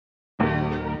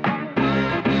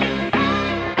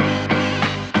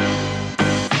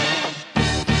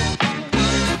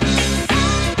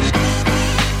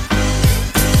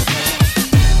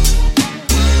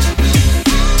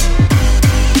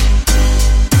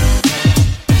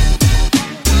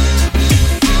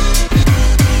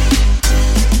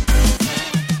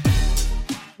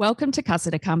welcome to Casa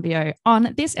de Cambio.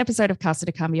 On this episode of Casa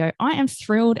de Cambio, I am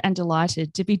thrilled and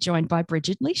delighted to be joined by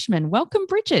Bridget Leishman. Welcome,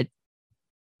 Bridget.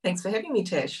 Thanks for having me,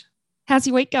 Tash. How's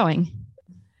your week going?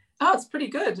 Oh, it's pretty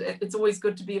good. It's always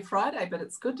good to be a Friday, but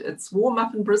it's good. It's warm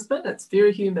up in Brisbane. It's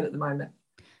very humid at the moment.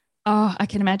 Oh, I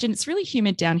can imagine. It's really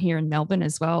humid down here in Melbourne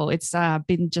as well. It's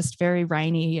been just very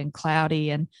rainy and cloudy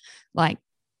and like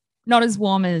not as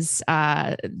warm as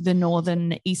the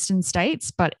northern eastern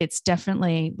states, but it's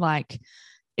definitely like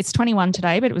it's 21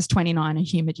 today, but it was 29 and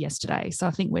humid yesterday. So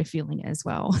I think we're feeling it as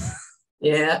well.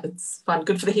 Yeah, it's fun.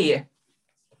 Good for the hair.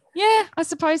 Yeah, I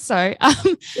suppose so.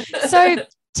 So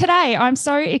today, I'm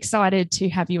so excited to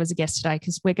have you as a guest today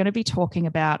because we're going to be talking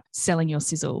about selling your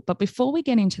sizzle. But before we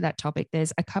get into that topic,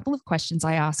 there's a couple of questions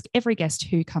I ask every guest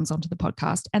who comes onto the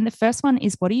podcast. And the first one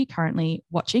is, what are you currently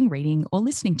watching, reading, or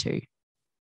listening to?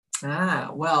 I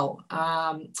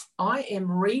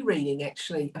am rereading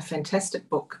actually a fantastic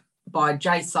book by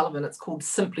Jay Sullivan. It's called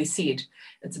Simply Said.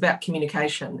 It's about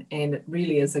communication and it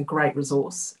really is a great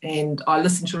resource. And I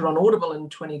listened to it on Audible in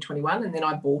 2021 and then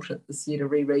I bought it this year to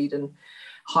reread and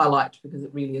highlight because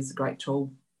it really is a great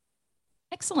tool.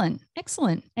 Excellent.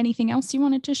 Anything else you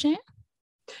wanted to share?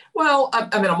 Well,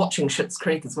 I'm watching Schitt's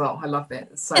Creek as well. I love that.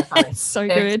 It's so funny. It's so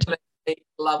good. Absolutely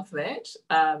love that.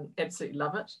 Absolutely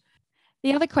love it.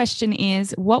 The other question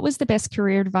is, what was the best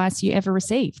career advice you ever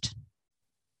received?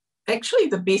 Actually,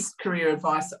 the best career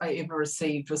advice I ever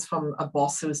received was from a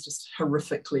boss who was just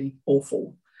horrifically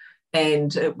awful.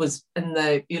 And it was in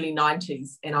the early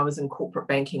 90s and I was in corporate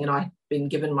banking and I'd been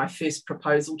given my first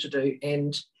proposal to do.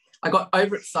 And I got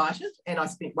overexcited and I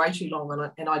spent way too long on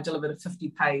it and I delivered a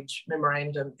 50-page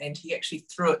memorandum and he actually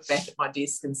threw it back at my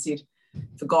desk and said,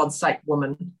 for God's sake,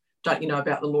 woman, don't you know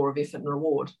about the law of effort and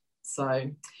reward? So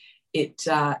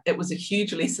it was a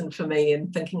huge lesson for me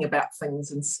in thinking about things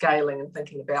and scaling and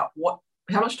thinking about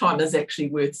how much time is actually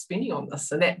worth spending on this.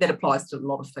 And that applies to a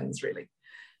lot of things, really.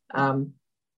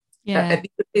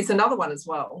 There's another one as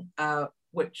well,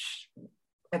 which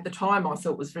at the time I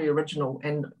thought was very original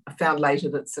and I found later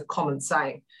that it's a common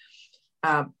saying.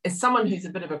 As someone who's a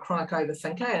bit of a chronic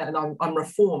overthinker and I'm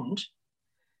reformed,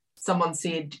 someone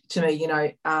said to me,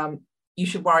 you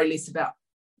should worry less about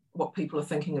what people are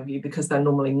thinking of you because they're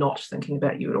normally not thinking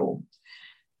about you at all.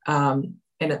 And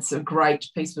it's a great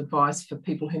piece of advice for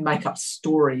people who make up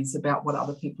stories about what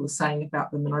other people are saying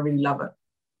about them. And I really love it.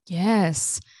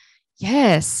 Yes.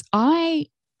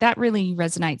 That really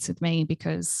resonates with me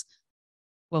because,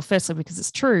 well, firstly, because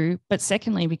it's true, but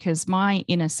secondly, because my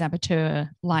inner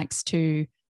saboteur likes to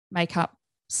make up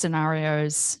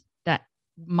scenarios that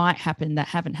might happen that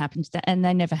haven't happened and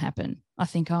they never happen. I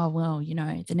think, oh, well,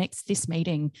 this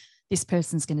meeting, this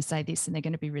person's going to say this and they're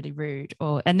going to be really rude,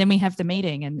 and then we have the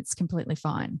meeting and it's completely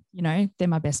fine. They're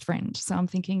my best friend. So I'm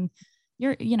thinking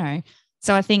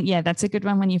so I think, yeah, that's a good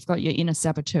one when you've got your inner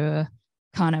saboteur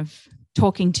kind of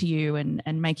talking to you and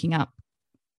making up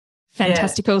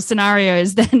fantastical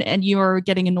scenarios then, and you're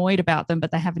getting annoyed about them,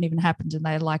 but they haven't even happened and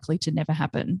they're likely to never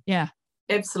happen. Yeah.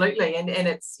 Absolutely. And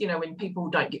it's, when people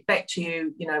don't get back to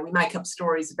you, we make up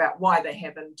stories about why they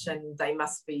haven't and they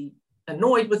must be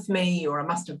annoyed with me or I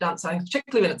must have done something,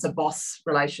 particularly when it's a boss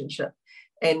relationship.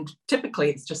 And typically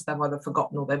it's just they've either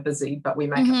forgotten or they're busy, but we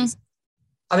make up.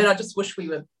 I just wish we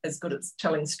were as good at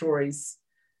telling stories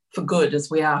for good as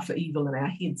we are for evil in our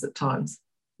heads at times.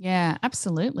 Yeah,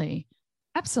 absolutely.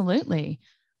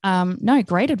 No,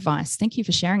 great advice. Thank you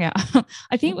for sharing it.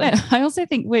 I also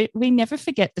think we never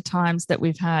forget the times that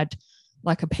we've had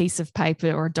like a piece of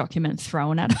paper or a document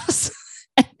thrown at us.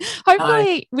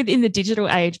 Hopefully within the digital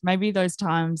age, maybe those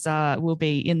times will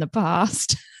be in the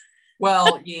past.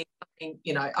 Well, yeah,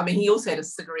 he also had a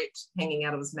cigarette hanging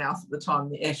out of his mouth at the time.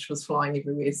 The ash was flying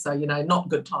everywhere. So, not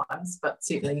good times, but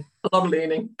certainly a lot of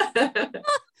learning.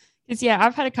 Because, yeah,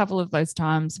 I've had a couple of those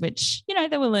times which,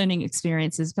 they were learning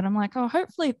experiences, but I'm like, oh,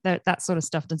 hopefully that sort of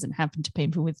stuff doesn't happen to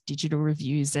people with digital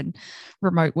reviews and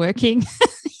remote working.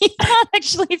 You can't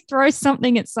actually throw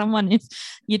something at someone if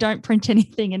you don't print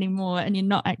anything anymore and you're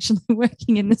not actually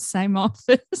working in the same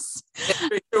office. That's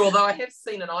very true, although I have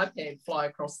seen an iPad fly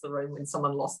across the room when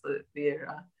someone lost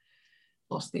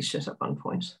their shit at one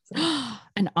point. So.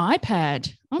 An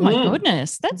iPad. Oh my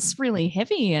goodness. That's really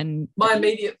heavy. And my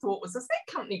immediate thought was, is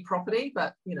that company property?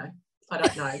 But, I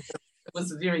don't know. It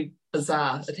was very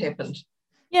bizarre. It happened.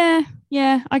 Yeah.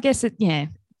 I guess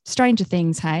stranger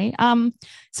things, hey. So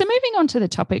moving on to the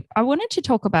topic, I wanted to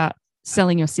talk about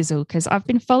selling your sizzle because I've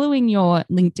been following your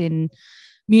LinkedIn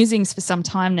musings for some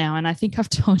time now. And I think I've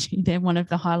told you they're one of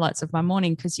the highlights of my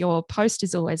morning because your post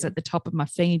is always at the top of my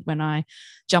feed when I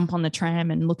jump on the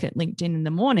tram and look at LinkedIn in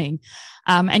the morning.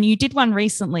 And you did one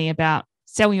recently about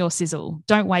sell your sizzle.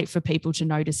 Don't wait for people to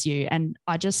notice you. And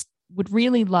I just would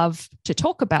really love to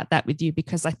talk about that with you,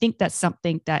 because I think that's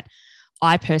something that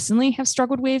I personally have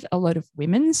struggled with. A lot of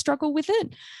women struggle with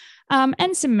it,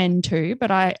 and some men too. But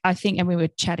I think, and we were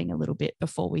chatting a little bit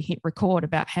before we hit record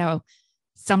about how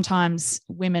sometimes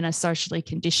women are socially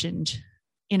conditioned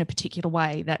in a particular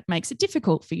way that makes it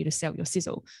difficult for you to sell your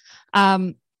sizzle.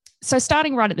 So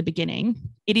starting right at the beginning,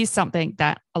 it is something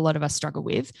that a lot of us struggle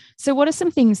with. So what are some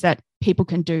things that people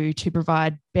can do to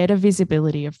provide better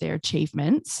visibility of their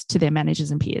achievements to their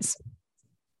managers and peers?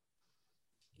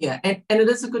 Yeah, and it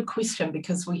is a good question,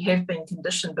 because we have been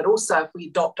conditioned, but also if we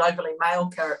adopt overly male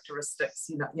characteristics,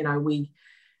 we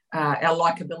our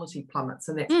likability plummets,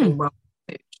 and that's been well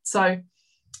researched. So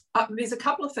there's a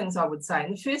couple of things I would say.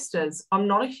 And the first is, I'm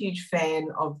not a huge fan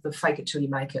of the fake it till you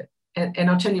make it. And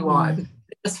I'll tell you why.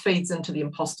 It just feeds into the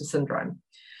imposter syndrome.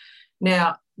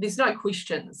 Now, there's no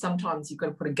question, sometimes you've got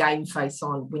to put a game face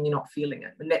on when you're not feeling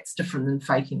it, and that's different than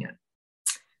faking it.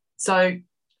 So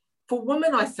for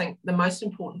women, I think the most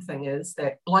important thing is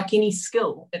that, like any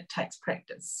skill, it takes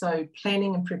practice. So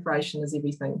planning and preparation is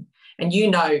everything. And you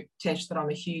know, Tash, that I'm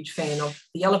a huge fan of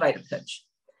the elevator pitch.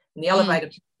 And the elevator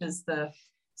pitch is the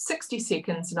 60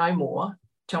 seconds, no more.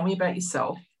 Tell me about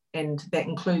yourself. And that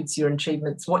includes your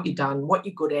achievements, what you've done, what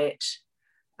you're good at.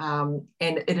 And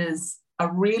it is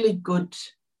a really good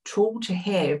tool to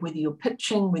have, whether you're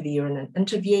pitching, whether you're in an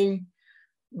interview,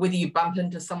 whether you bump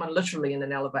into someone literally in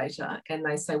an elevator and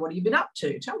they say, what have you been up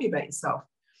to? Tell me about yourself.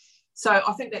 So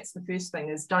I think that's the first thing,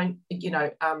 is don't,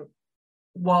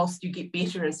 whilst you get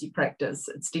better as you practice,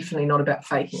 it's definitely not about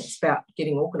faking. It's about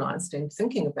getting organised and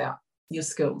thinking about your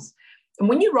skills. And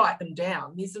when you write them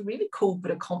down, there's a really cool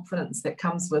bit of confidence that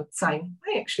comes with saying,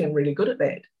 I actually am really good at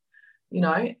that.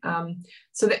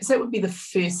 So that would be the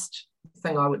first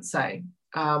thing I would say.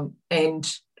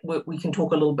 And we can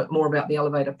talk a little bit more about the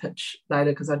elevator pitch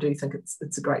later, because I do think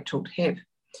it's a great tool to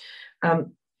have.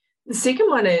 The second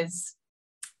one is,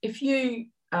 if you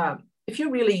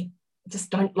really just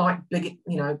don't like big,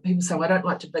 people say, well, I don't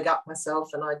like to big up myself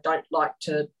and I don't like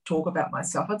to talk about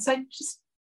myself. I'd say, just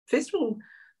first of all,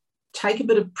 take a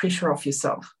bit of pressure off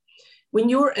yourself. When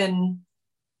you're in,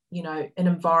 an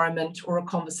environment or a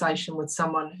conversation with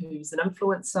someone who's an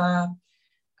influencer,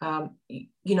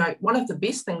 one of the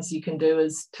best things you can do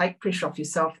is take pressure off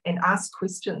yourself and ask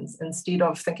questions, instead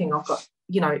of thinking I've got,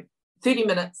 30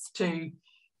 minutes to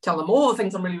tell them all the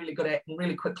things I'm really, really good at and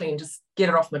really quickly and just get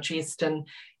it off my chest. And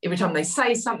every time they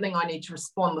say something, I need to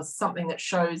respond with something that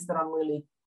shows that I'm really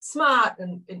smart.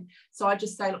 And so I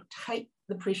just say, look, take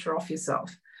the pressure off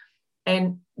yourself.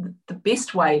 And the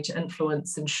best way to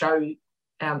influence and show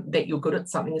that you're good at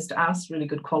something is to ask really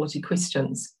good quality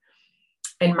questions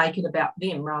and make it about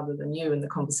them rather than you in the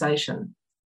conversation.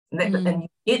 And you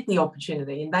get the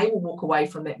opportunity, and they will walk away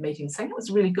from that meeting saying, it was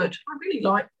really good. I really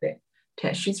liked that,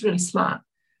 Tash. She's really smart.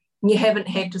 And you haven't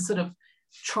had to sort of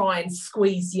try and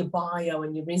squeeze your bio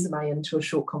and your resume into a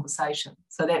short conversation.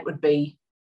 So that would be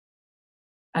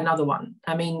another one.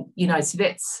 I mean, so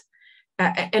that's,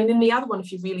 and then the other one,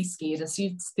 if you're really scared, is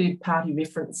third-party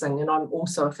referencing, and I'm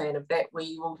also a fan of that, where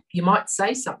you might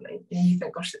say something and you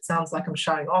think, gosh, that sounds like I'm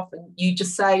showing off, and you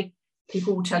just say,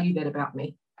 people will tell you that about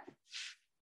me.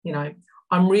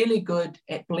 I'm really good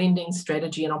at blending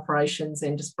strategy and operations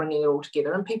and just bringing it all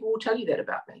together, and people will tell you that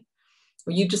about me.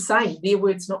 Or you just say, their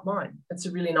words, not mine. It's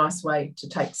a really nice way to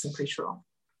take some pressure off.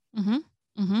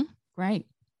 Great.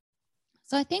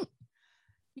 So I think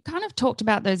you kind of talked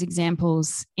about those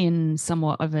examples in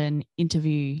somewhat of an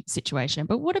interview situation,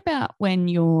 but what about when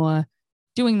you're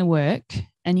doing the work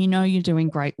and you're doing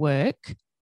great work?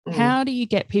 How do you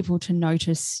get people to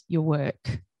notice your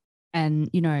work and,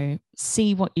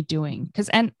 see what you're doing? Because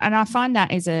and I find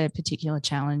that is a particular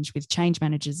challenge with change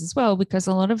managers as well, because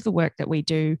a lot of the work that we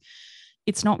do,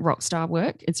 it's not rock star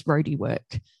work, it's roadie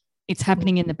work. It's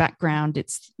happening in the background.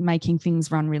 It's making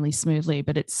things run really smoothly,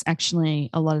 but it's actually,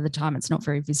 a lot of the time, it's not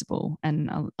very visible.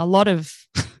 And a lot of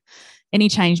any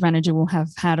change manager will have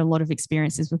had a lot of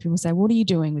experiences where people say, what are you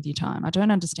doing with your time? I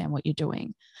don't understand what you're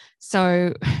doing.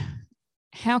 So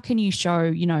how can you show,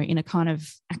 in a kind of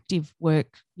active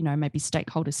work, maybe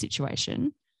stakeholder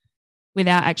situation,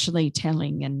 without actually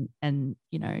telling and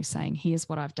saying, here's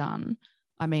what I've done?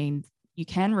 I mean, you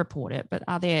can report it, but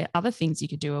are there other things you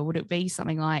could do? Or would it be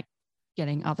something like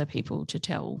getting other people to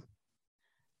tell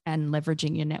and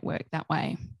leveraging your network that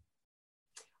way?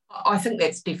 I think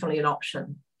that's definitely an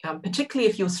option, particularly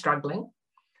if you're struggling.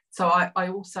 So I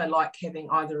also like having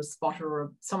either a spotter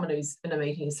or someone who's in a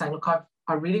meeting saying, look,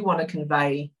 I really want to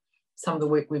convey some of the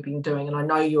work we've been doing, and I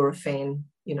know you're a fan,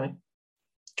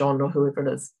 John or whoever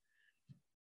it is.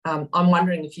 I'm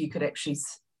wondering if you could actually,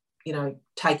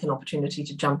 take an opportunity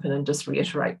to jump in and just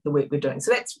reiterate the work we're doing.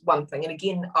 So that's one thing. And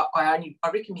again, I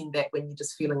recommend that when you're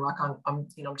just feeling like I'm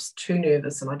just too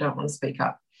nervous and I don't want to speak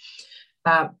up.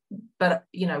 But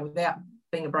without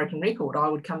being a broken record, I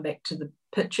would come back to the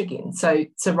pitch again. So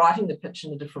writing the pitch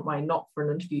in a different way, not for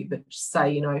an interview, but just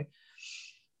say,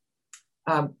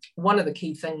 one of the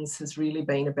key things has really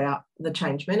been about the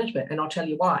change management, and I'll tell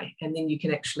you why. And then you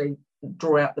can actually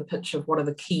draw out the pitch of what are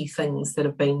the key things that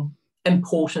have been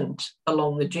important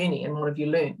along the journey and what have you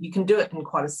learned. You can do it in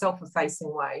quite a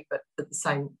self-effacing way, but at the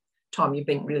same time, you're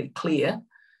being really clear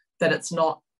that it's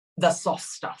not the soft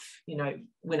stuff.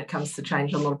 When it comes to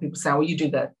change, a lot of people say, well, you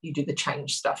do the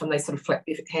change stuff, and they sort of flap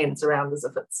their hands around as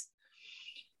if it's,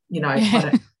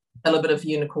 a little bit of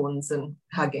unicorns and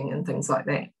hugging and things like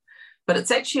that. But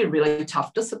it's actually a really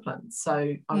tough discipline.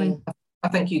 So, I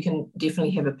think you can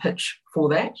definitely have a pitch for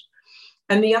that.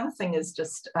 And the other thing is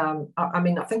just,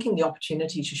 I think the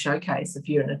opportunity to showcase if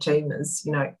you're in a team is,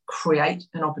 create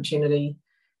an opportunity,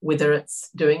 whether it's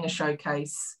doing a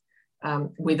showcase,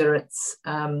 whether it's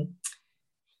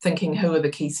thinking who are the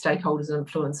key stakeholders and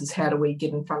influencers, how do we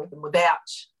get in front of them without,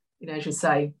 as you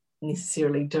say,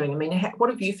 necessarily doing. What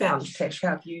have you found, Tash? How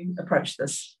have you approached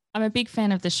this? I'm a big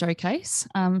fan of the showcase.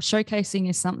 Showcasing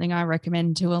is something I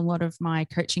recommend to a lot of my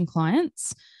coaching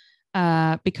clients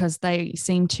because they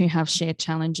seem to have shared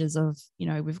challenges of,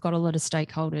 we've got a lot of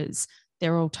stakeholders,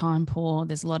 they're all time poor,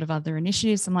 there's a lot of other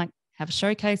initiatives. I'm like, have a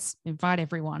showcase, invite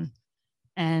everyone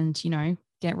and,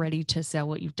 get ready to sell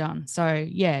what you've done. So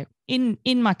yeah, in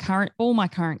all my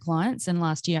current clients, and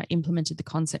last year I implemented the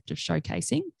concept of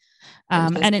showcasing.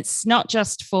 And it's not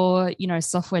just for,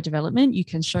 software development. You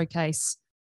can showcase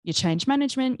your change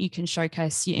management, you can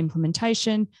showcase your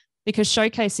implementation, because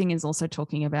showcasing is also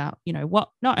talking about,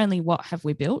 not only what have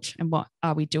we built and what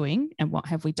are we doing and what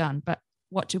have we done, but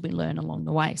what do we learn along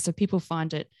the way? So people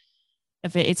find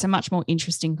it's a much more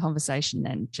interesting conversation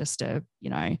than just a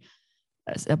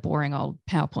boring old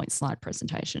PowerPoint slide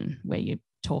presentation where you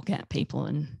talk at people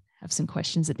and have some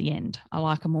questions at the end. I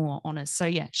like a more honest. So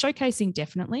yeah, showcasing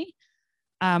definitely.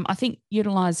 I think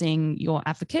utilizing your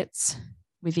advocates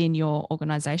within your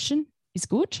organization is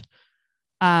good.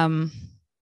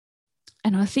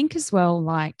 And I think as well,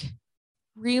 like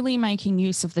really making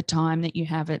use of the time that you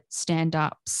have at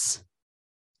stand-ups,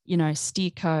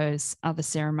 steercos, other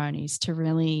ceremonies to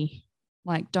really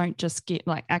don't just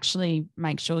actually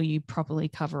make sure you properly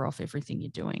cover off everything you're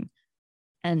doing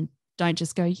and don't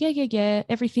just go, yeah,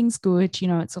 everything's good.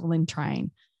 It's all in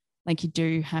train. You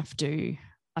do have to,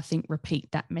 I think, repeat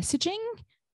that messaging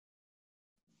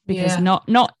because not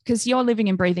because you're living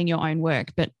and breathing your own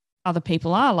work, but other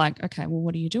people are like, okay, well,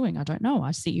 what are you doing? I don't know.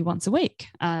 I see you once a week.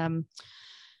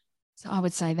 So I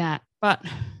would say that. But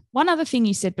one other thing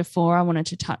you said before I wanted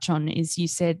to touch on is you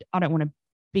said, I don't want to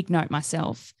big note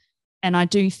myself. And I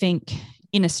do think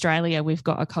in Australia, we've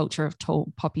got a culture of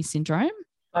tall poppy syndrome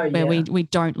where we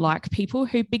don't like people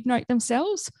who big note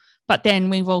themselves. But then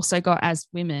we've also got, as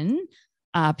women,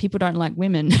 people don't like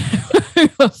women who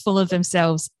are full of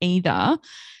themselves either.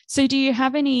 So do you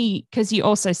have any, because you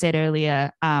also said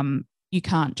earlier, you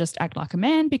can't just act like a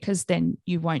man because then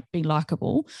you won't be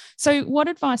likable. So what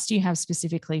advice do you have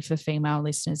specifically for female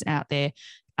listeners out there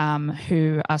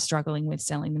who are struggling with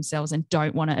selling themselves and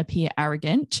don't want to appear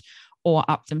arrogant or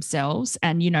up themselves?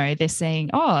 And, they're saying,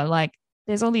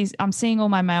 there's all these, I'm seeing all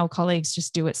my male colleagues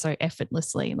just do it so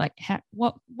effortlessly.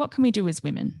 What can we do as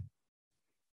women?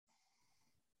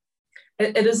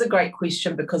 It is a great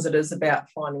question because it is about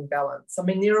finding balance.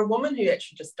 There are women who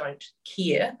actually just don't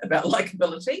care about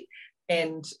likability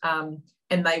and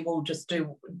they will just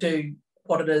do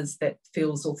what it is that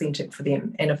feels authentic for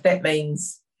them. And if that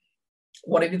means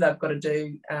whatever they've got to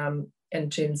do in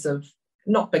terms of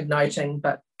not big noting,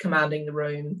 but commanding the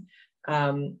room,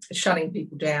 shutting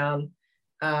people down,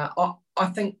 I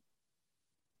think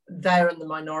they're in the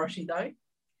minority though.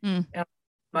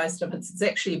 Most of it's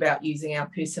actually about using our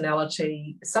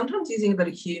personality. Sometimes using a bit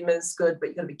of humour is good, but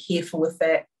you've got to be careful with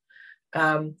that.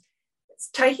 It's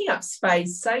taking up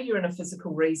space. Say you're in a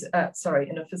physical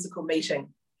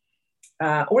meeting,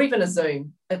 or even a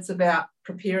Zoom. It's about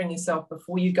preparing yourself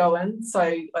before you go in. So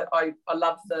I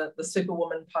love the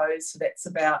Superwoman pose. So that's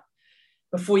about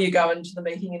before you go into the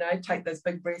meeting, take those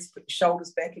big breaths, put your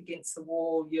shoulders back against the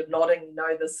wall, you're nodding,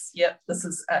 this, this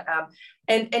is,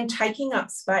 and taking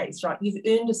up space, right? You've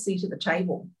earned a seat at the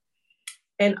table.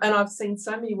 And I've seen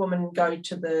so many women go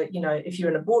to the, if you're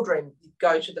in a boardroom, you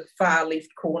go to the far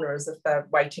left corner as if they're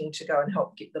waiting to go and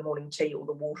help get the morning tea or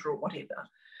the water or whatever.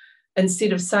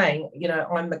 Instead of saying,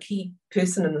 I'm the key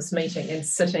person in this meeting and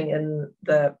sitting in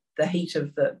the heat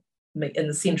of the in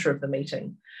the center of the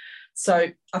meeting. So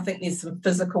I think there's some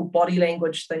physical body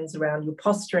language things around your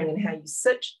posturing and how you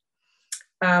sit.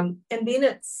 And then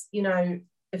it's,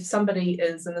 if somebody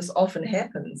is, and this often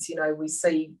happens, we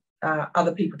see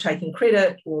other people taking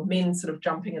credit, or men sort of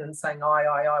jumping in and saying, I,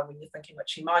 when you're thinking,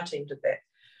 actually, my team did that.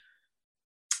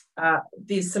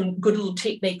 There's some good little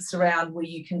techniques around where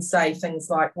you can say things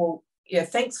like, well, yeah,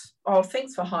 thanks for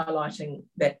highlighting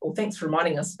that, or thanks for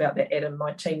reminding us about that, Adam.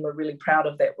 My team were really proud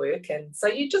of that work. And so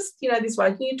you just, this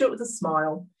way, you do it with a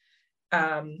smile.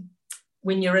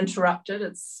 When you're interrupted,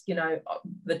 it's,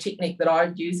 the technique that I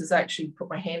would use is actually put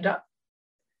my hand up.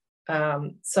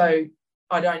 So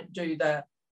I don't do the,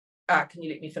 can you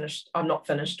let me finish? I'm not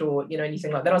finished, or,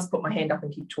 anything like that. I just put my hand up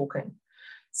and keep talking.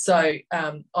 So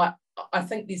I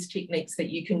think there's techniques that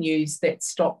you can use that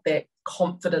stop that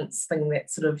confidence thing that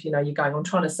sort of, you're going, I'm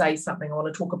trying to say something, I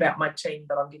want to talk about my team,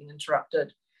 but I'm getting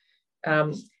interrupted.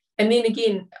 And then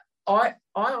again, I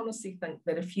honestly think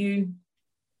that if you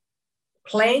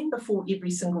plan before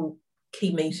every single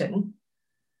key meeting,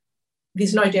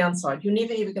 there's no downside. You're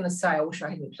never ever going to say, I wish I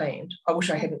hadn't planned. I wish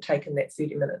I hadn't taken that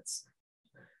 30 minutes.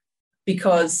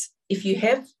 Because if you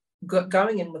have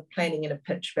going in with planning in a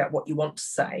pitch about what you want to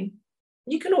say,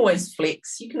 you can always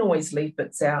flex, you can always leave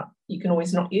bits out, you can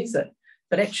always not use it.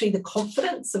 But actually the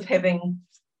confidence of having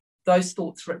those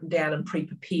thoughts written down and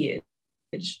pre-prepared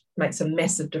makes a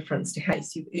massive difference to how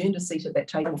you've earned a seat at that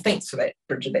table. Thanks for that,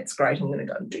 Bridget, that's great, I'm going to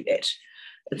go and do that.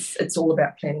 It's all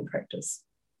about planning practice.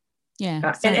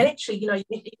 Yeah. And actually, you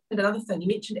mentioned another thing, you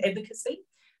mentioned advocacy,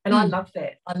 and I love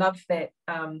that.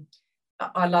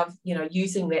 I love,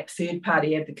 using that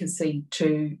third-party advocacy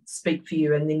to speak for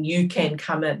you, and then you can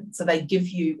come in. So they give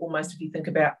you almost, if you think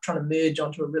about trying to merge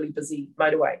onto a really busy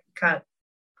motorway, you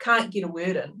can't get a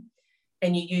word in,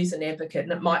 and you use an advocate,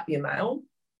 and it might be a male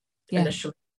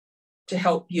initially, to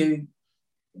help you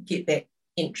get that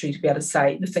entry to be able to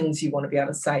say the things you want to be able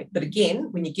to say. But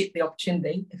again, when you get the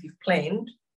opportunity, if you've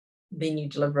planned, then you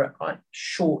deliver it, right?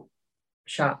 Short,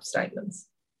 sharp statements.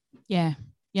 Yeah.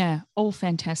 Yeah, all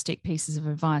fantastic pieces of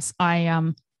advice.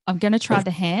 I'm going to try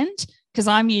the hand, because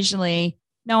I'm usually,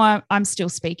 I'm still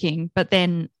speaking, but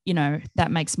then,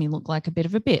 that makes me look like a bit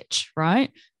of a bitch,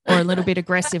 right? Or a little bit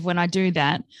aggressive when I do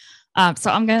that. So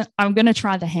I'm going to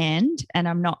try the hand, and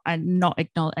I'm not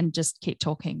acknowledge, and just keep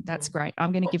talking. That's great.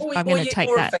 I'm going to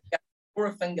take that. Or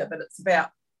a finger, but it's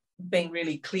about being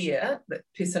really clear that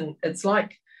person.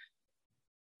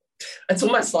 It's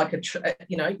almost like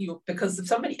because if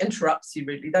somebody interrupts you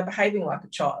rudely, they're behaving like a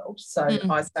child. So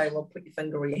I say, well, put your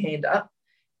finger or your hand up,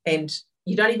 and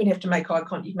you don't even have to make eye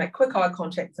contact. You can make quick eye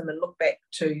contact and then look back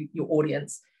to your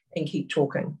audience and keep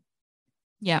talking.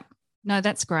 Yeah, no,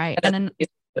 that's great. And then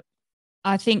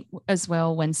I think as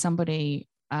well, when somebody,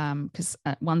 because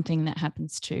one thing that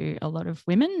happens to a lot of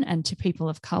women and to people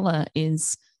of color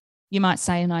is you might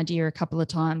say an idea a couple of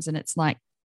times, and it's like,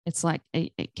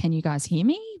 can you guys hear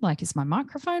me? Like, is my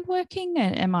microphone working?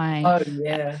 Am I? Oh,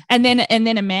 yeah. And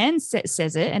then a man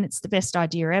says it, and it's the best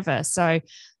idea ever. So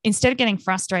instead of getting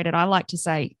frustrated, I like to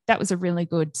say, that was a really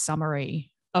good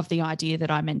summary of the idea that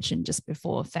I mentioned just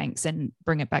before. Thanks, and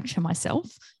bring it back to myself,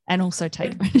 and also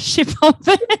take ownership of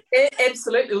it.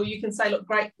 Absolutely. Or you can say, look,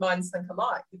 great minds think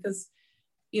alike, because,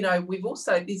 we've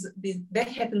also, that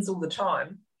happens all the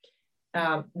time.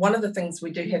 One of the things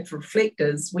we do have to reflect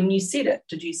is, when you said it,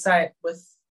 did you say it with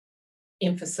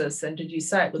emphasis, and did you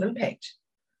say it with impact?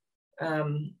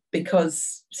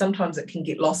 Because sometimes it can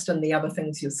get lost in the other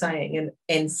things you're saying,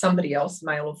 and somebody else,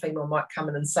 male or female, might come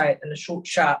in and say it in a short,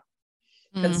 sharp,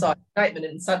 concise statement,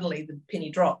 and suddenly the penny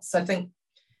drops. So I think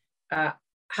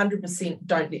 100%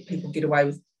 don't let people get away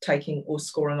with taking or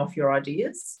scoring off your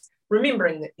ideas,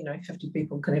 remembering that 50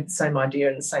 people can have the same idea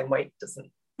in the same week. It's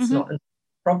not in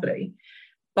property,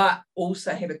 but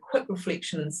also have a quick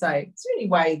reflection and say, is there any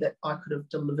way that I could have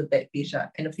delivered that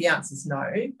better? And if the answer is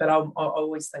no, but I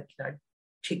always think,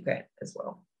 check that as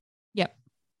well. Yep.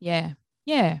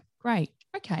 Yeah. Great.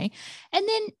 Okay. And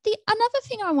then another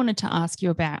thing I wanted to ask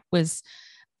you about was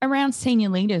around senior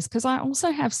leaders, because I also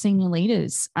have senior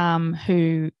leaders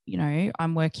who,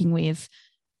 I'm working with,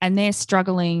 and they're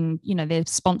struggling, they're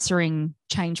sponsoring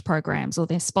change programs, or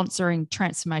they're sponsoring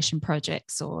transformation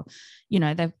projects, or,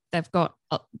 they've got,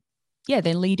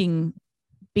 they're leading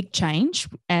big change.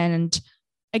 And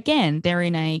again, they're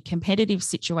in a competitive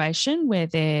situation where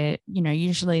they're,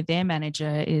 usually their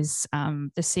manager is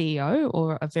the CEO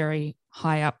or a very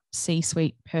high up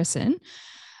C-suite person.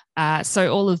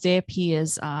 So all of their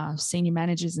peers are senior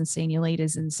managers and senior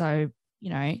leaders. And so,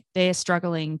 they're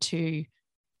struggling to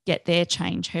get their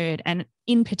change heard, and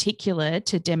in particular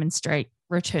to demonstrate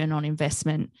return on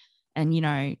investment, and,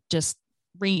 just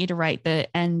reiterate that,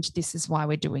 and this is why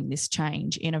we're doing this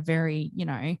change in a very,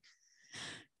 I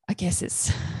guess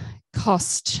it's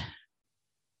cost,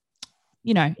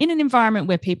 in an environment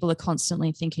where people are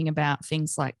constantly thinking about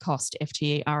things like cost,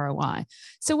 FTE, ROI.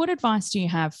 So what advice do you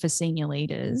have for senior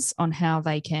leaders on how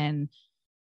they can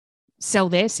sell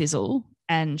their sizzle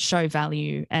and show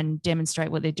value and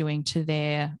demonstrate what they're doing to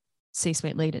their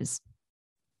C-suite leaders?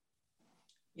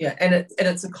 Yeah, and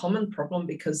it's a common problem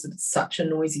because it's such a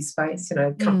noisy space.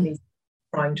 Companies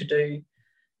trying to do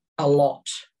a lot.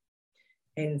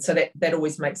 And so that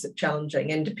always makes it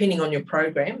challenging. And depending on your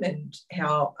program and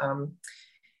how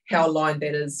aligned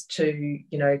that is to,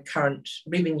 current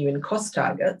revenue and cost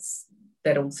targets,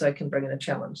 that also can bring in a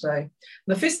challenge. So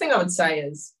the first thing I would say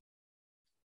is,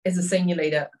 as a senior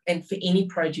leader, and for any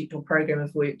project or program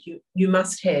of work, you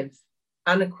must have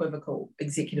unequivocal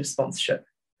executive sponsorship.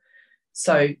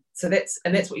 So that's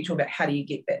what you talk about. How do you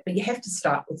get that? But you have to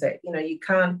start with that. You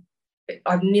can't.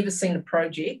 I've never seen a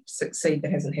project succeed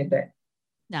that hasn't had that.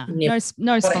 No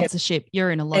sponsorship. You're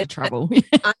in a lot of trouble.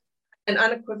 And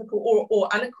unequivocal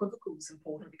or unequivocal is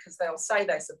important because they'll say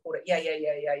they support it. Yeah.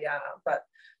 But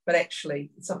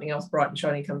actually something else bright and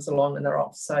shiny comes along and they're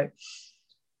off. So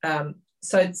having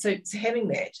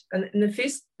that. And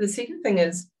the second thing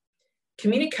is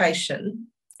communication,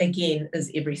 again, is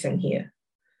everything here.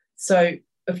 So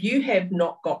if you have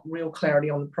not got real clarity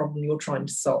on the problem you're trying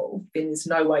to solve, then there's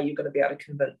no way you're going to be able to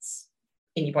convince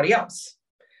anybody else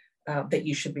that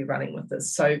you should be running with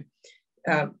this. So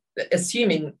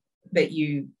assuming that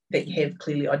you have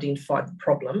clearly identified the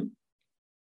problem,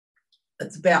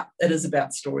 it is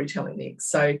about storytelling next.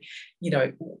 So,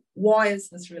 why is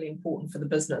this really important for the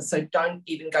business? So don't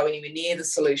even go anywhere near the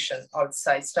solution. I would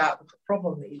say start with the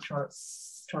problem that you're trying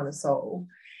to solve.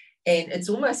 And it's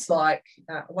almost like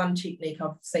one technique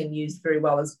I've seen used very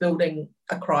well is building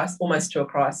a crisis, almost to a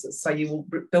crisis. So you will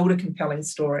build a compelling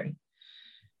story,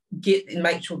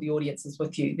 make sure the audience is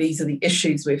with you. These are the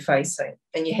issues we're facing.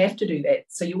 And you have to do that.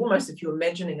 So you almost, if you're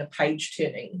imagining a page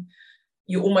turning,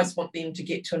 you almost want them to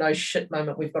get to an oh shit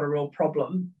moment, we've got a real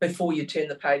problem, before you turn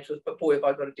the page with, but boy, have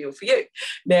I got a deal for you.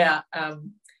 Now,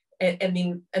 and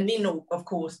then of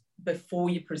course, before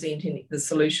you present the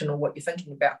solution or what you're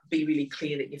thinking about, be really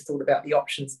clear that you've thought about the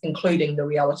options, including the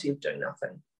reality of doing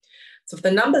nothing. So if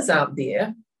the numbers aren't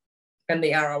there and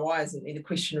the ROI isn't there, the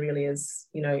question really is,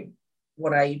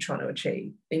 what are you trying to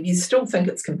achieve? And you still think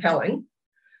it's compelling.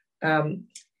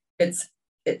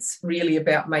 It's really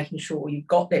about making sure you've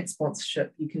got that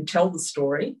sponsorship, you can tell the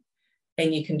story,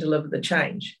 and you can deliver the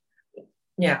change.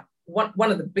 Now,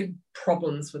 one of the big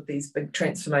problems with these big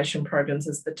transformation programs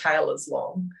is the tail is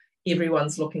long.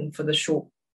 Everyone's looking for the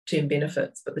short-term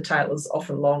benefits, but the tail is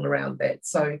often long around that.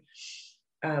 So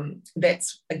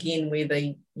that's, again, where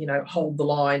the, hold the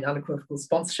line, unequivocal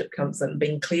sponsorship comes in,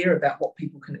 being clear about what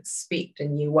people can expect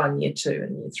in year 1, year 2,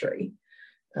 and year 3.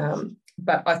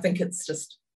 But I think it's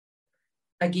just,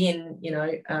 again,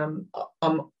 I'm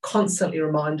constantly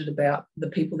reminded about the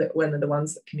people that win are the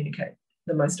ones that communicate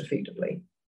the most effectively.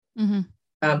 Mm-hmm.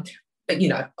 But,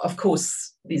 of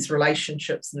course, there's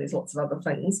relationships and there's lots of other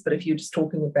things. But if you're just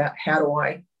talking about how do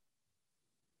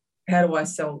I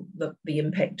sell the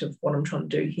impact of what I'm trying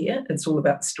to do here, it's all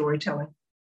about storytelling.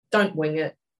 Don't wing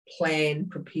it. Plan,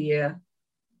 prepare,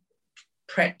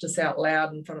 practice out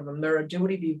loud in front of a mirror. Do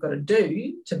whatever you've got to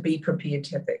do to be prepared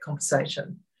to have that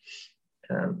conversation.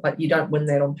 Like you don't win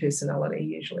that on personality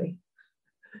usually.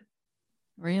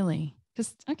 Really?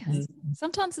 Because,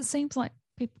 sometimes it seems like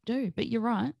people do, but you're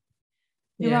right.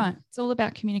 You're right. It's all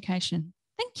about communication.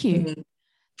 Thank you. Mm-hmm.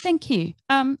 Thank you.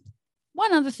 One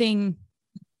other thing,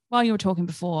 while you were talking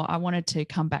before, I wanted to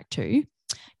come back to,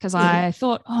 because I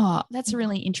thought, that's a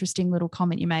really interesting little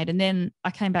comment you made. And then I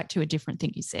came back to a different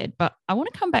thing you said. But I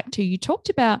want to come back to, you talked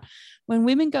about when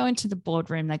women go into the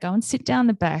boardroom, they go and sit down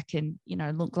the back and,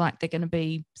 look like they're going to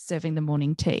be serving the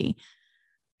morning tea.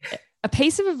 A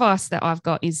piece of advice that I've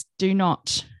got is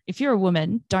if you're a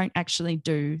woman, don't actually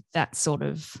do that sort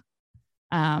of,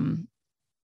 there's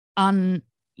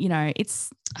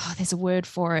a word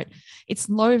for it. It's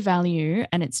low value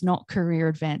and it's not career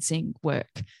advancing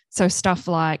work. So stuff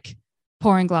like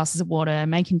pouring glasses of water,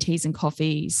 making teas and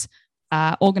coffees,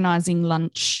 organizing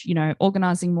lunch,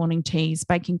 organizing morning teas,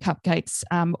 baking cupcakes,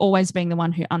 always being the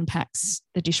one who unpacks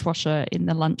the dishwasher in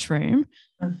the lunchroom.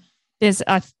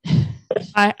 So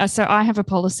I have a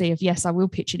policy of, yes, I will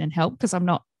pitch in and help because I'm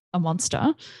not a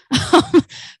monster,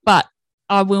 but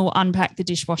I will unpack the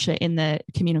dishwasher in the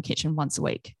communal kitchen once a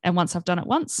week. And once I've done it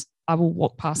once, I will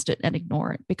walk past it and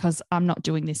ignore it because I'm not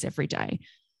doing this every day.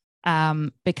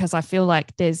 because I feel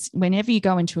like whenever you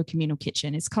go into a communal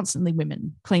kitchen, it's constantly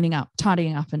women cleaning up,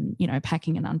 tidying up, and, you know,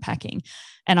 packing and unpacking.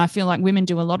 And I feel like women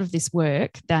do a lot of this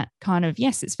work that kind of,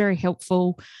 yes, it's very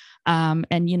helpful.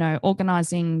 And, you know,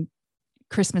 organizing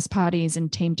Christmas parties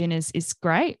and team dinners is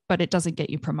great, but it doesn't get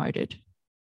you promoted.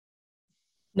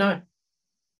 No,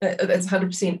 that's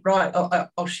 100% right.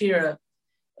 I'll share a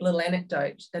little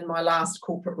anecdote. In my last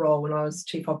corporate role, when I was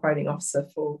Chief Operating Officer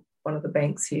for one of the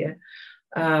banks here,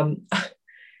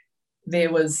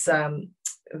 there was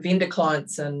vendor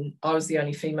clients, and I was the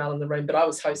only female in the room, but I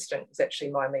was hosting. It was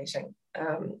actually my meeting,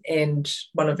 and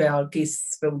one of our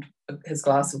guests spilled his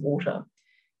glass of water.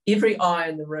 Every eye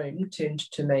in the room turned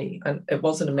to me, and it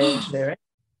wasn't imaginary.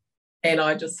 And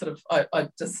I just sort of, I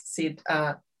just said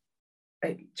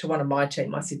to one of my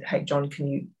team, I said, "Hey, John, can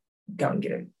you go and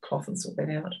get a cloth and sort that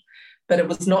out?" But it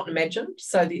was not imagined.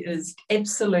 So there is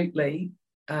absolutely,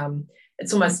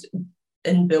 it's almost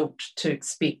inbuilt to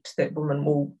expect that women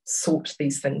will sort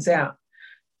these things out.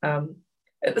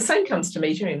 The same comes to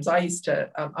meeting rooms. I used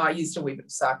to a wee bit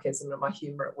of sarcasm in my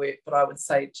humour at work, but I would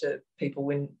say to people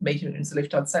when meeting rooms are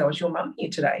left, I'd say, "Oh, is your mum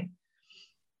here today?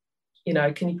 You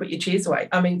know, can you put your chairs away?"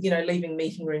 I mean, you know, leaving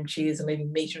meeting room chairs and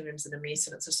leaving meeting rooms in a mess,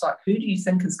 and it's just like, who do you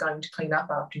think is going to clean up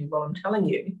after you? Well, I'm telling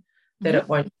you that it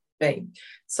won't be.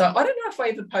 So I don't know if I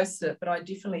ever posted it, but I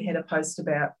definitely had a post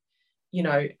about, you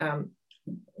know,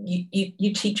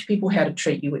 you teach people how to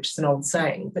treat you, which is an old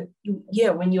saying, but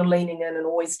when you're leaning in and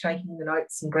always taking the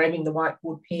notes and grabbing the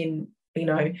whiteboard pen, you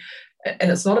know,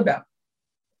 and it's not about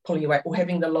pulling your weight or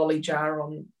having the lolly jar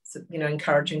on, you know,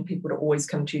 encouraging people to always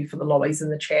come to you for the lollies in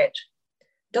the chat,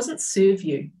 doesn't serve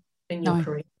you in your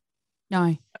career.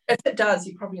 No. If it does,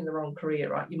 you're probably in the wrong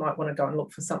career, right? You might want to go and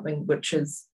look for something which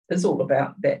is all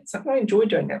about that. So I enjoy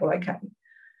doing that. Well, okay.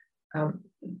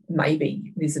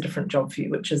 Maybe there's a different job for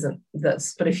you, which isn't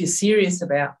this. But if you're serious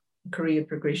about career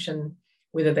progression,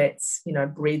 whether that's, you know,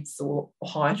 breadth or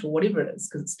height or whatever it is,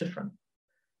 because it's different,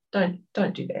 don't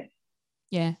do that.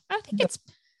 Yeah, I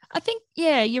think,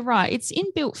 you're right. It's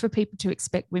inbuilt for people to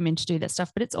expect women to do that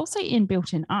stuff, but it's also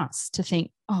inbuilt in us to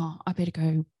think, oh, I better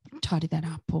go tidy that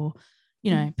up, or,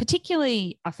 you know,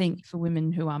 particularly I think for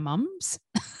women who are mums.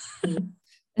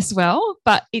 As well.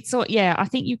 But it's all, I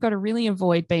think you've got to really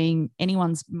avoid being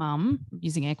anyone's mum,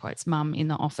 using air quotes, mum in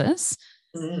the office,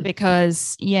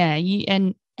 because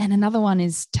and another one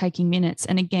is taking minutes.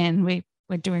 And again,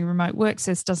 we're doing remote work,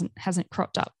 so this hasn't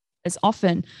cropped up as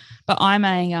often, but I'm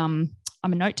a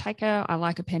note taker. I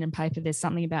like a pen and paper. There's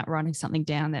something about writing something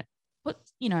down that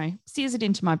puts, you know, sears it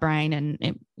into my brain,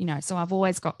 and you know, so I've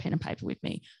always got pen and paper with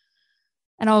me,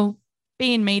 and I'll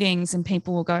be in meetings and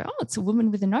people will go, "Oh, it's a woman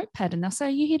with a notepad," and they'll say, "Are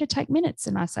you here to take minutes?"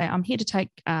 And I say, "I'm here to take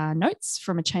notes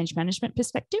from a change management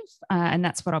perspective, and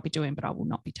that's what I'll be doing, but I will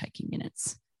not be taking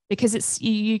minutes." Because it's,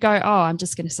 you go, "Oh, I'm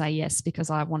just going to say yes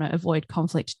because I want to avoid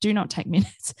conflict. Do not take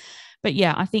minutes." But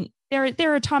yeah, I think there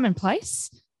are a time and place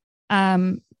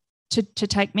to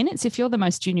take minutes. If you're the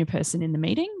most junior person in the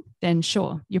meeting, then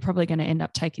sure, you're probably going to end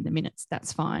up taking the minutes.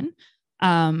 That's fine.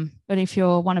 But if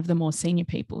you're one of the more senior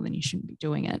people, then you shouldn't be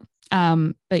doing it.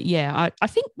 But yeah, I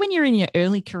think when you're in your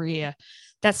early career,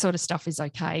 that sort of stuff is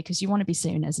okay because you want to be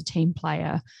seen as a team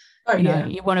player. Oh, you know,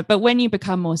 you want to, but when you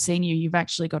become more senior, you've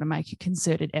actually got to make a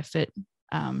concerted effort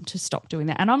to stop doing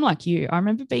that. And I'm like you. I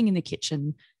remember being in the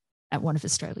kitchen at one of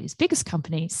Australia's biggest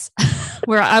companies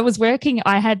where I was working.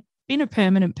 I had been a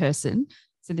permanent person,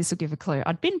 so this will give a clue.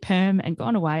 I'd been perm and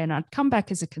gone away, and I'd come back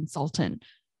as a consultant.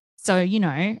 So, you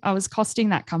know, I was costing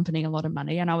that company a lot of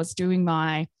money, and I was doing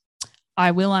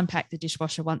I will unpack the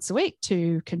dishwasher once a week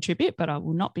to contribute, but I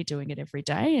will not be doing it every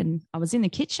day. And I was in the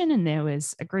kitchen and there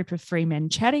was a group of 3 men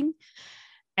chatting,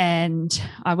 and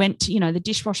I went to, you know, the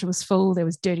dishwasher was full. There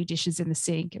was dirty dishes in the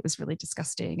sink. It was really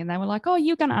disgusting. And they were like, "Oh,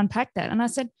 you're going to unpack that?" And I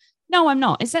said, "No, I'm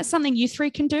not. Is that something you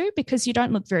 3 can do? Because you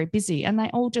don't look very busy." And they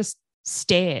all just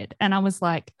stared, and I was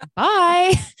like,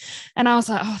 "Bye." And I was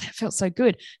like, "Oh, that felt so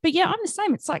good." But yeah, I'm the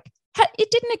same. It's like, it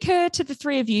didn't occur to the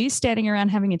 3 of you standing around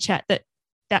having a chat that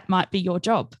might be your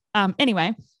job.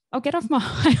 Anyway, I'll get off my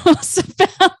high horse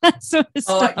about that sort of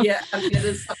stuff. Oh, yeah. I mean, it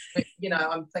is something, you know,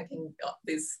 I'm thinking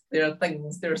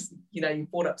you know, you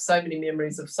brought up so many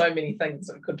memories of so many things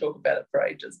that we could talk about it for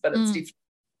ages, but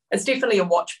it's definitely a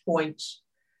watch point.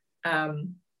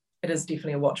 It is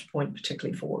definitely a watch point,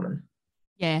 particularly for women.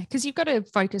 Yeah, because you've got to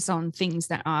focus on things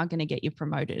that are going to get you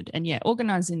promoted. And yeah,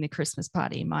 organising the Christmas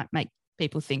party might make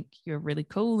people think you're really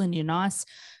cool and you're nice,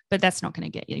 but that's not going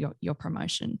to get you your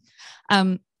promotion.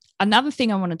 Another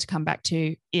thing I wanted to come back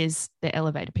to is the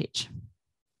elevator pitch.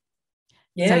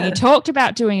 Yeah. So you talked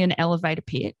about doing an elevator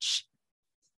pitch.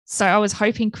 So I was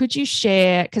hoping, could you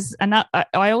share, because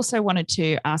I also wanted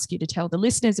to ask you to tell the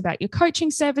listeners about your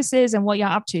coaching services and what you're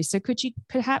up to. So could you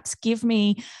perhaps give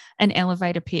me an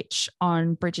elevator pitch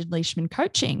on Bridget Leishman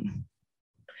Coaching?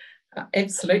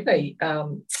 Absolutely.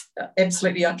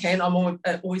 Absolutely, I can. I'm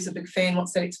always a big fan.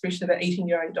 What's that expression about eating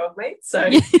your own dog meat? So,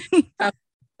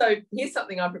 so here's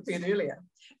something I prepared earlier.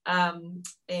 And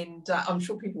I'm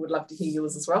sure people would love to hear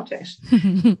yours as well, Tash.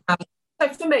 So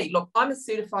for me, look, I'm a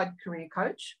certified career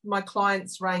coach. My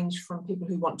clients range from people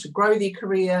who want to grow their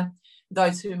career,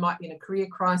 those who might be in a career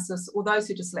crisis, or those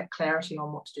who just lack clarity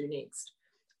on what to do next.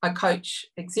 I coach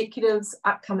executives,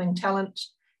 upcoming talent,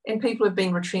 and people who've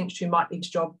been retrenched who might need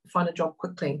to find a job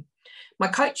quickly. My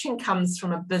coaching comes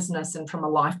from a business and from a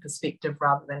life perspective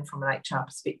rather than from an HR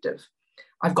perspective.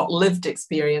 I've got lived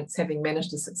experience having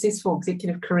managed a successful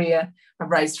executive career. I've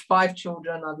raised 5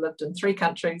 children. I've lived in 3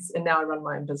 countries, and now I run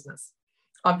my own business.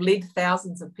 I've led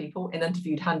thousands of people and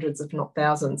interviewed hundreds, if not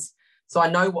thousands. So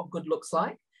I know what good looks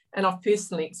like. And I've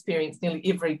personally experienced nearly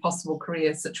every possible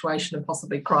career situation and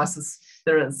possibly crisis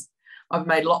there is. I've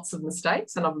made lots of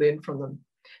mistakes and I've learned from them.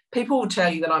 People will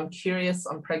tell you that I'm curious,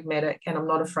 I'm pragmatic, and I'm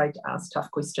not afraid to ask tough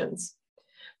questions.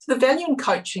 So the value in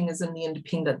coaching is in the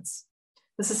independence.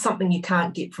 This is something you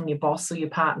can't get from your boss or your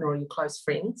partner or your close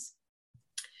friends.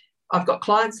 I've got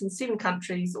clients in 7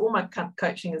 countries. All my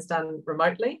coaching is done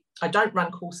remotely. I don't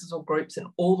run courses or groups, and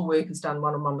all the work is done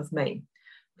one-on-one with me.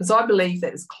 Because I believe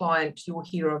that as client, you're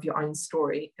hero of your own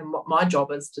story, and what my job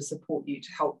is to support you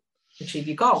to help achieve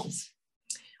your goals.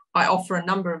 I offer a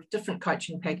number of different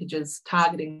coaching packages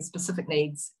targeting specific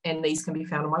needs, and these can be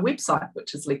found on my website,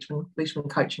 which is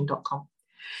leishmancoaching.com.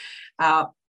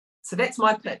 So that's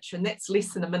my pitch, and that's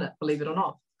less than a minute, believe it or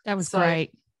not. That was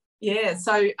great. Yeah,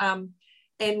 so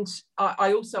and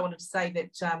I also wanted to say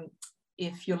that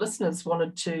if your listeners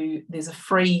wanted to, there's a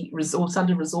free resource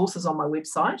under resources on my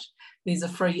website. There's a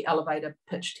free elevator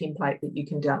pitch template that you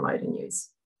can download and use.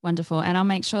 Wonderful. And I'll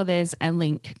make sure there's a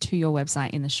link to your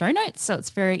website in the show notes, so it's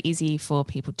very easy for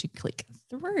people to click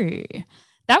through.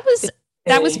 That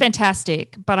was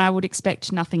fantastic, but I would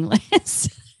expect nothing less.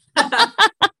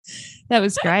 That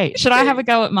was great. Should I have a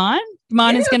go at mine?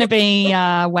 Mine is going to be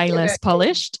way less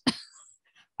polished.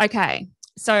 Okay.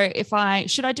 So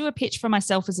should I do a pitch for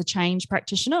myself as a change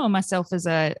practitioner or myself as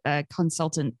a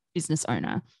consultant business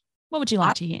owner? What would you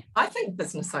like to hear? I think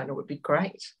business owner would be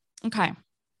great. Okay.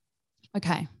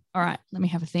 All right. Let me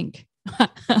have a think.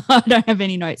 I don't have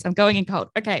any notes. I'm going in cold.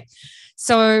 Okay.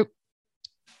 So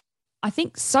I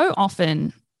think so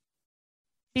often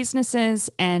businesses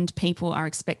and people are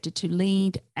expected to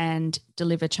lead and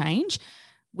deliver change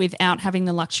without having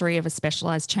the luxury of a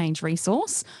specialized change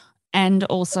resource, and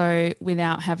also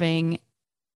without having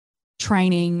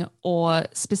training or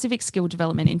specific skill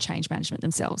development in change management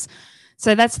themselves.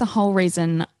 So that's the whole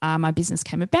reason my business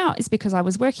came about, is because I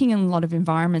was working in a lot of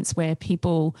environments where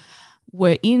people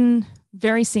were in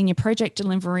very senior project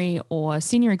delivery or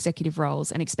senior executive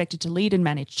roles and expected to lead and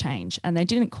manage change, and they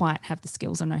didn't quite have the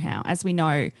skills or know-how. As we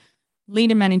know,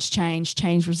 lead and manage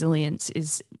change resilience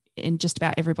is in just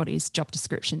about everybody's job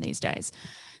description these days.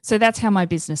 So that's how my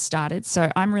business started.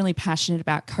 So I'm really passionate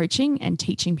about coaching and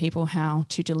teaching people how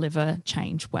to deliver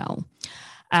change well.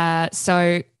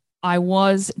 So I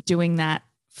was doing that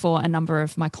for a number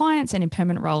of my clients and in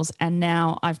permanent roles, and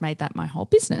now I've made that my whole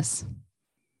business.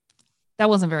 That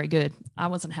wasn't very good. I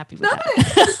wasn't happy with that.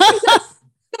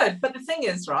 Good. But the thing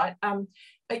is, right, I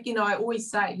always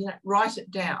say, write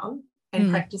it down and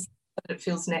practice so that it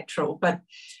feels natural. But,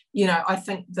 I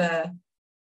think the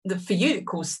for you, of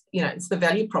course, it's the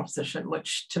value proposition,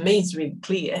 which to me is really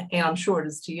clear, and I'm sure it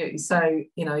is to you. So,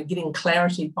 getting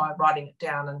clarity by writing it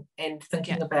down and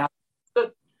thinking about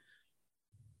it.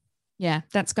 Yeah,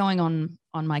 that's going on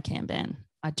my Kanban.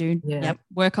 I do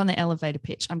work on the elevator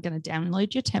pitch. I'm going to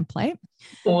download your template.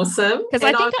 Awesome. Because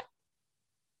I think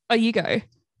you go.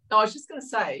 No, I was just going to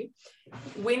say,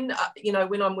 when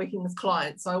I'm working with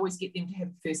clients, I always get them to have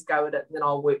the first go at it, and then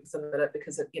I'll work with them at it,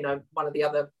 because one of the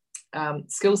other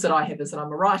skills that I have is that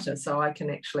I'm a writer, so I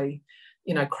can actually,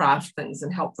 craft things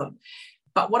and help them.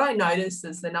 But what I notice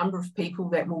is the number of people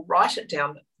that will write it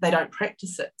down, they don't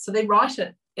practice it. So they write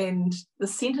it, and the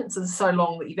sentence is so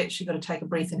long that you've actually got to take a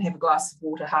breath and have a glass of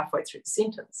water halfway through the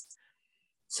sentence.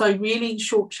 So really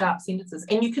short, sharp sentences.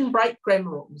 And you can break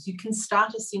grammar rules. You can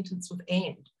start a sentence with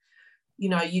and. You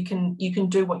can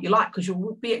do what you like, because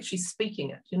you'll be actually speaking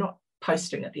it. You're not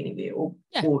posting it anywhere or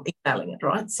emailing it,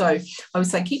 right? So I would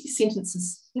say keep your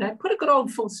sentences, put a good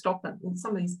old full stop in. And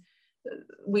some of these,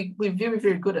 we're very,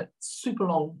 very good at super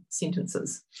long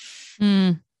sentences.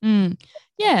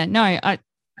 Yeah, no,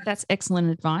 That's excellent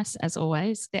advice, as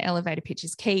always. The elevator pitch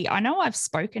is key. I know I've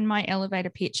spoken my elevator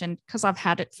pitch, and because I've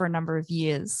had it for a number of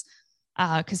years,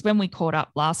 because when we caught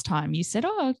up last time, you said,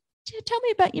 oh, tell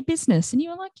me about your business. And you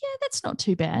were like, yeah, that's not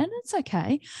too bad. It's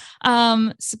okay.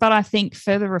 But I think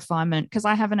further refinement, because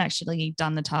I haven't actually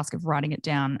done the task of writing it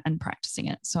down and practicing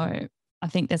it. So I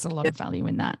think there's a lot of value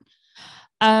in that.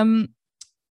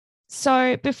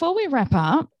 So before we wrap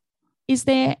up, is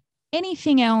there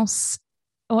anything else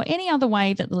or any other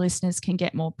way that the listeners can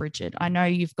get more Bridget? I know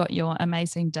you've got your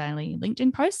amazing daily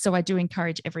LinkedIn posts, so I do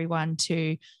encourage everyone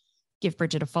to give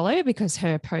Bridget a follow because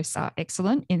her posts are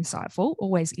excellent, insightful,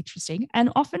 always interesting,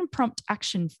 and often prompt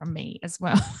action from me as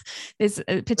well. There's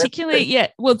particularly,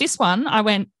 this one, I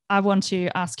want to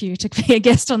ask you to be a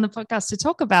guest on the podcast to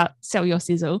talk about Sell Your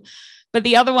Sizzle. But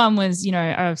the other one was, a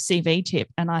CV tip.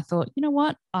 And I thought, you know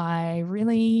what? I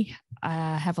really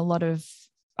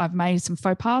I've made some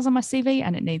faux pas on my CV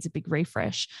and it needs a big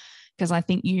refresh, because I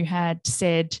think you had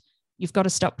said you've got to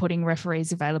stop putting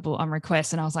referees available on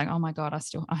request. And I was like, oh my God,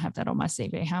 I have that on my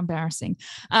CV. How embarrassing.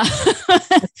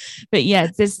 But yeah,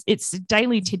 it's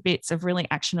daily tidbits of really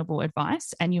actionable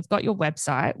advice. And you've got your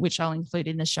website, which I'll include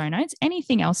in the show notes.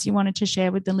 Anything else you wanted to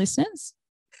share with the listeners?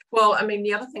 Well, I mean,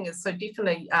 the other thing is, so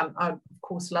definitely, I, of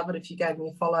course, love it if you gave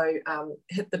me a follow.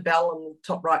 Hit the bell on the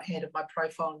top right hand of my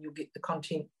profile and you'll get the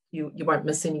content. You won't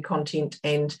miss any content.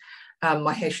 And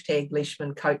my hashtag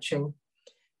Leishman Coaching,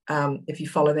 if you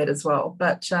follow that as well.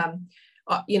 But,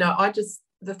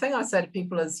 the thing I say to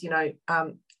people is,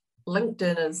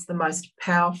 LinkedIn is the most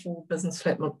powerful business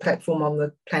platform on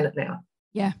the planet now.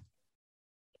 Yeah.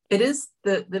 It is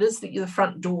the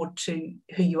front door to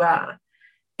who you are.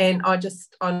 And I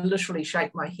literally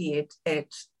shake my head at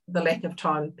the lack of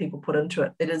time people put into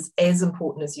it. It is as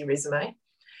important as your resume.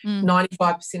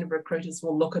 95% of recruiters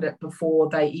will look at it before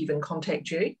they even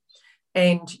contact you.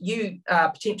 And you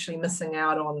are potentially missing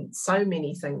out on so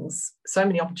many things, so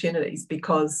many opportunities,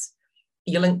 because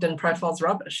your LinkedIn profile's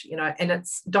rubbish, and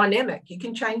it's dynamic. You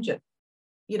can change it,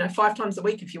 5 times a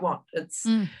week if you want. It's,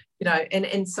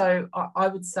 and so I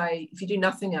would say, if you do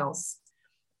nothing else,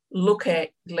 look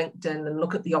at LinkedIn and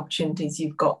look at the opportunities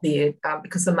you've got there,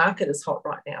 because the market is hot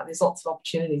right now. There's lots of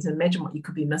opportunities. Imagine what you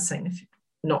could be missing if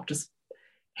you're not just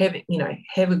have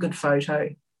a good photo.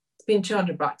 Spend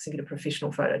 $200 and get a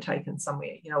professional photo taken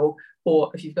somewhere,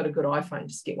 or if you've got a good iPhone,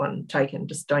 just get one taken.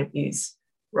 Just don't use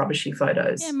rubbishy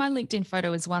photos. Yeah, my LinkedIn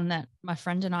photo is one that my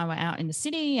friend and I were out in the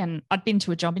city, and I'd been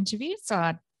to a job interview, so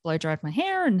I'd blow dried my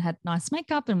hair and had nice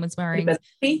makeup and was wearing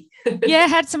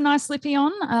had some nice lippy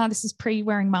on. This is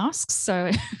pre-wearing masks, so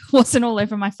it wasn't all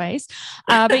over my face.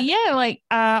 But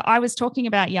I was talking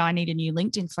about, I need a new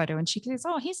LinkedIn photo, and she goes,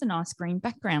 oh, here's a nice green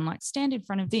background, like stand in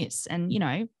front of this. And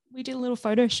we did a little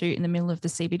photo shoot in the middle of the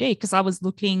CBD because I was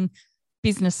looking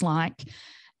businesslike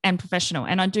and professional.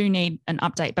 And I do need an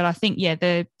update, but I think,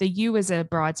 the you as a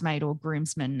bridesmaid or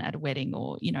groomsman at a wedding,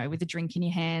 or, with a drink in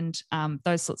your hand,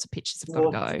 those sorts of pictures have got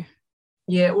to go.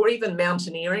 Yeah, or even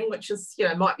mountaineering, which is,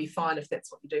 might be fine if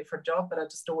that's what you do for a job, but I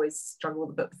just always struggle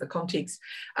a bit with the context.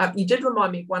 You did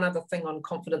remind me, one other thing on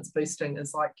confidence boosting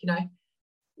is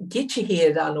get your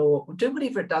hair done or do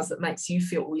whatever it does that makes you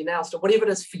feel, or your nails done, whatever it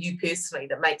is for you personally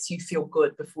that makes you feel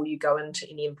good before you go into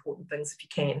any important things, if you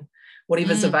can,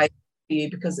 whatever's available for you,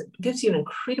 because it gives you an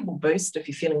incredible boost if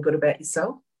you're feeling good about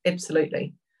yourself.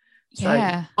 Absolutely.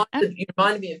 Yeah. So you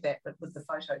reminded me of that, but with the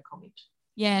photo comment.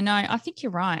 Yeah, no, I think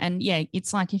you're right. And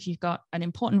it's like if you've got an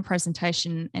important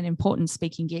presentation, an important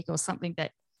speaking gig, or something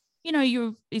that,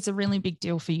 it's a really big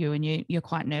deal for you and you're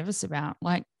quite nervous about,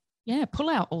 pull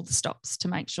out all the stops to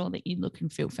make sure that you look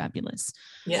and feel fabulous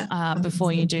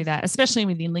before you do that, especially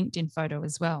with your LinkedIn photo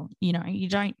as well. You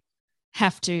don't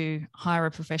have to hire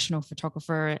a professional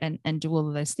photographer and do all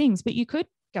of those things, but you could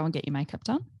go and get your makeup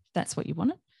done if that's what you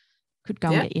wanted. Could go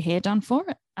and get your hair done for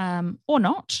it, or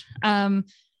not.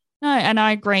 No, and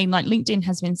I agree. LinkedIn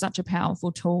has been such a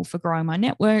powerful tool for growing my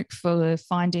network, for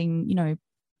finding,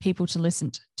 people to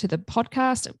listen to the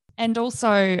podcast, and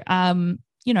also,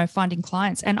 finding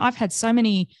clients. And I've had so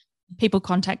many people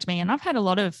contact me, and I've had a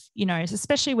lot of,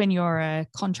 especially when you're a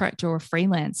contractor or a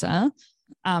freelancer,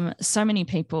 so many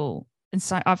people. And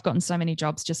so I've gotten so many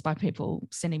jobs just by people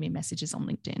sending me messages on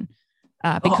LinkedIn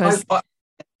because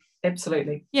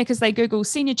absolutely. Yeah, because they Google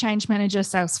senior change manager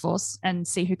Salesforce and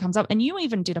see who comes up. And you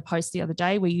even did a post the other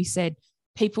day where you said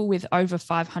people with over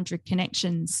 500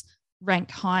 connections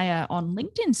rank higher on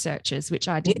LinkedIn searches, which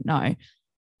I didn't know.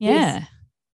 Yeah.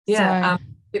 Yeah.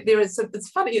 So, there is. It's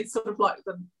funny. It's sort of like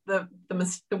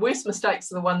the worst mistakes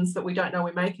are the ones that we don't know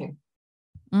we're making.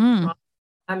 Right?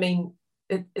 I mean,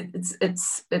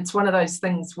 it's one of those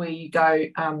things where you go,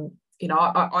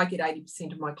 I get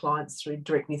 80% of my clients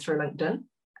directly through LinkedIn.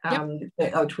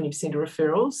 The other 20% are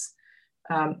referrals.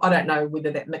 I don't know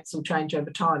whether that mix will change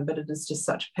over time, but it is just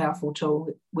such a powerful tool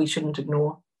that we shouldn't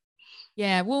ignore.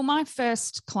 Yeah, well, my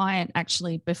first client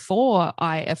actually, before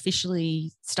I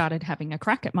officially started having a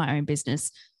crack at my own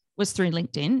business, was through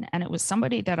LinkedIn. And it was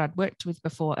somebody that I'd worked with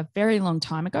before a very long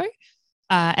time ago.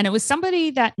 And it was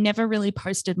somebody that never really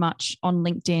posted much on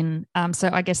LinkedIn. So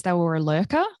I guess they were a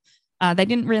lurker. They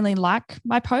didn't really like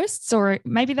my posts, or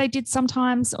maybe they did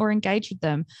sometimes, or engage with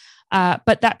them.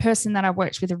 But that person that I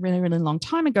worked with a really, really long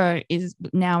time ago is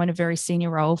now in a very senior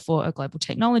role for a global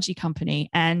technology company.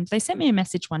 And they sent me a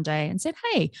message one day and said,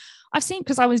 hey, I've seen,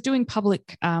 because I was doing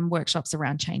public workshops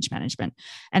around change management.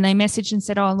 And they messaged and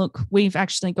said, oh, look, we've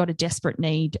actually got a desperate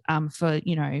need for,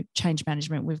 change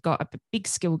management. We've got a big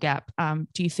skill gap.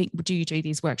 Do you do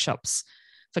these workshops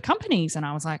for companies? And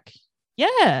I was like,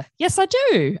 yeah, yes, I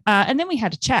do. And then we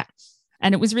had a chat,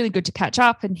 and it was really good to catch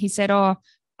up. And he said, oh,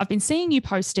 I've been seeing you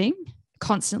posting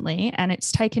constantly, and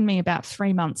it's taken me about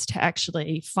 3 months to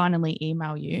actually finally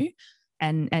email you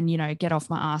and get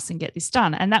off my ass and get this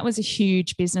done. And that was a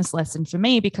huge business lesson for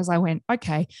me, because I went,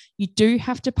 okay, you do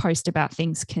have to post about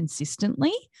things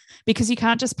consistently, because you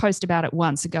can't just post about it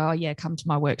once and go, oh yeah, come to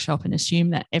my workshop, and assume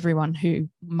that everyone who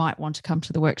might want to come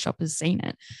to the workshop has seen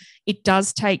it. It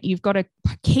does take, you've got to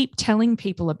keep telling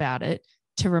people about it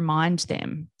to remind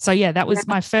them. So yeah, that was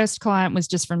my first client, was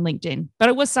just from LinkedIn, but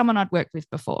it was someone I'd worked with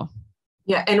before.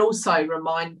 Yeah, and also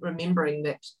remembering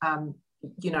that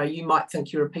you might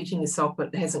think you're repeating yourself, but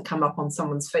it hasn't come up on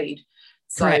someone's feed.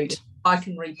 So Correct. I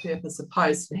can repurpose a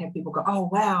post and have people go, oh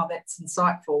wow, that's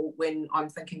insightful, when I'm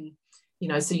thinking,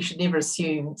 so you should never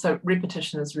assume. So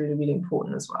repetition is really, really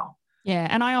important as well. Yeah.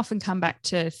 And I often come back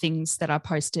to things that I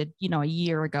posted, a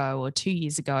year ago or 2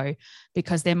 years ago,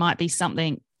 because there might be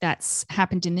something that's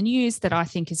happened in the news that I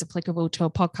think is applicable to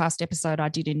a podcast episode I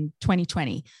did in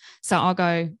 2020. So I'll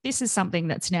go, this is something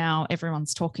that's now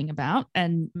everyone's talking about,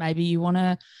 and maybe you want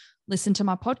to listen to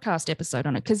my podcast episode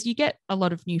on it, because you get a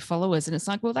lot of new followers, and it's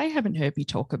like, well, they haven't heard me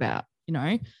talk about,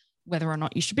 whether or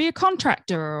not you should be a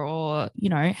contractor, or,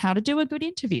 how to do a good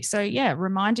interview. So yeah,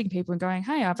 reminding people and going,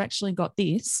 hey, I've actually got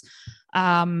this,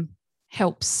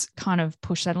 helps kind of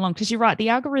push that along. Because you're right, the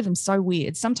algorithm's so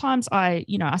weird. Sometimes I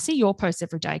see your posts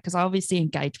every day, because I obviously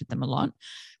engage with them a lot.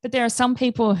 But there are some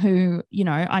people who,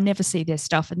 I never see their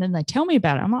stuff, and then they tell me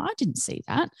about it. I'm like, I didn't see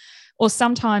that. Or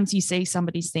sometimes you see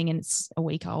somebody's thing and it's a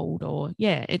week old, or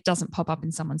it doesn't pop up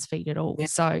in someone's feed at all. Yeah.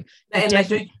 So and they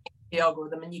do the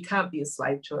algorithm, and you can't be a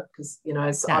slave to it, because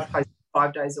I post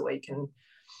 5 days a week, and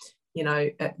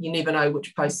you never know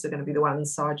which posts are going to be the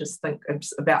ones. So I just think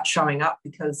it's about showing up,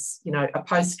 because a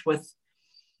post with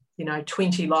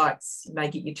 20 likes may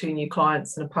get you 2 new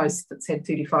clients, and a post that's had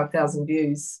 35,000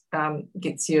 views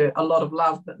gets you a lot of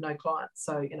love but no clients.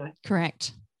 So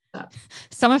correct.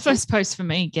 Some of those posts for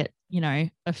me get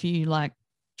a few like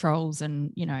trolls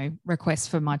and requests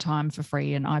for my time for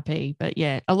free and IP. But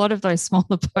yeah, a lot of those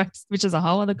smaller posts, which is a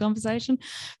whole other conversation,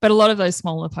 but a lot of those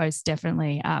smaller posts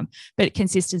definitely, but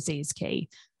consistency is key.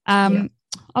 I'll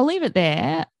leave it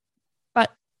there, but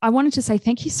I wanted to say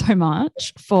thank you so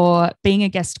much for being a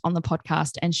guest on the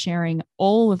podcast and sharing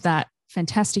all of that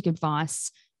fantastic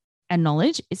advice and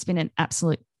knowledge. It's been an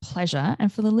absolute pleasure.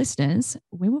 And for the listeners,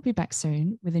 we will be back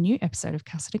soon with a new episode of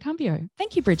Casa de Cambio.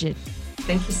 Thank you, Bridget.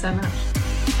 Thank you so much.